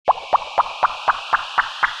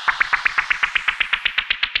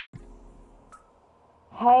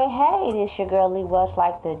Hey, this your girl Lee Welch,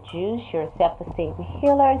 like the juice, your self-esteem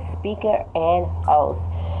healer, speaker, and host.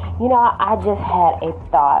 I just had a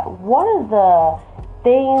thought. One of the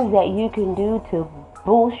things that you can do to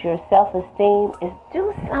boost your self-esteem is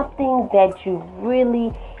do something that you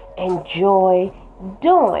really enjoy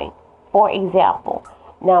doing. For example,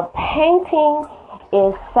 now painting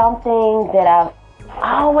is something that I've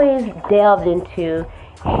always delved into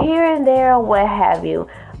here and there, what have you.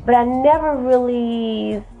 But I never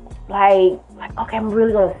really like okay, I'm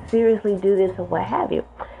really gonna seriously do this or what have you.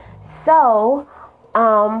 So,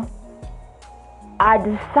 I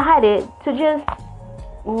decided to just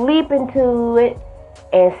leap into it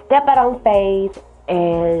and step out on faith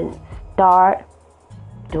and start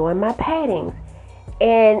doing my paintings.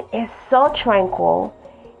 And it's so tranquil.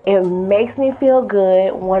 It makes me feel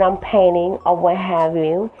good when I'm painting or what have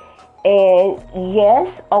you. And yes,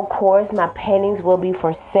 of course, my paintings will be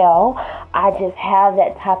for sale. I just have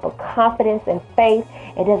that type of confidence and faith.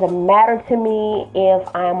 It doesn't matter to me if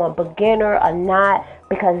I'm a beginner or not,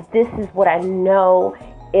 because this is what I know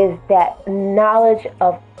is that knowledge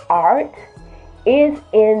of art is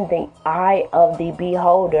in the eye of the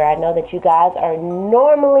beholder. I know that you guys are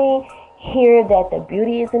normally hear that the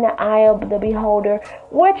beauty is in the eye of the beholder,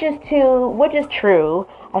 which is true.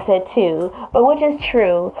 I said too, but which is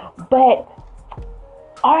true. But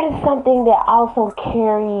art is something that also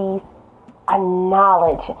carries a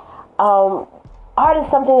knowledge. Art is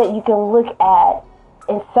something that you can look at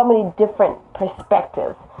in so many different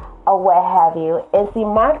perspectives or what have you. And see,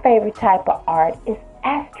 my favorite type of art is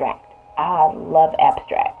abstract. I love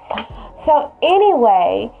abstract. So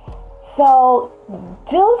anyway, so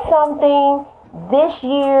do something this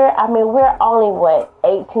year. I mean, we're only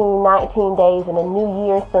 18, 19 days in the new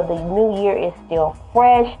year, so the new year is still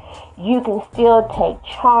fresh. You can still take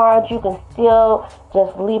charge. You can still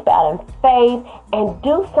just leap out in faith and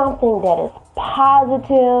do something that is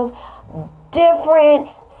positive, different,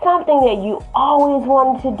 something that you always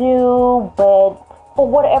wanted to do, but for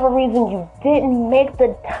whatever reason you didn't make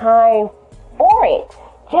the time for it.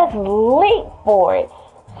 Just leap for it.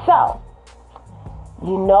 So,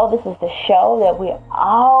 this is the show that we're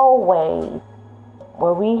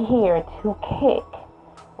here to kick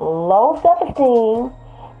low self-esteem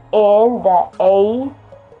in the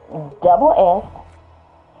ASS.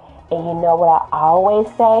 And you know what I always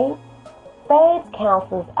say? Faith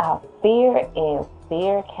cancels out fear, and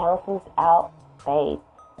fear cancels out faith.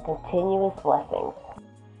 Continuous blessings.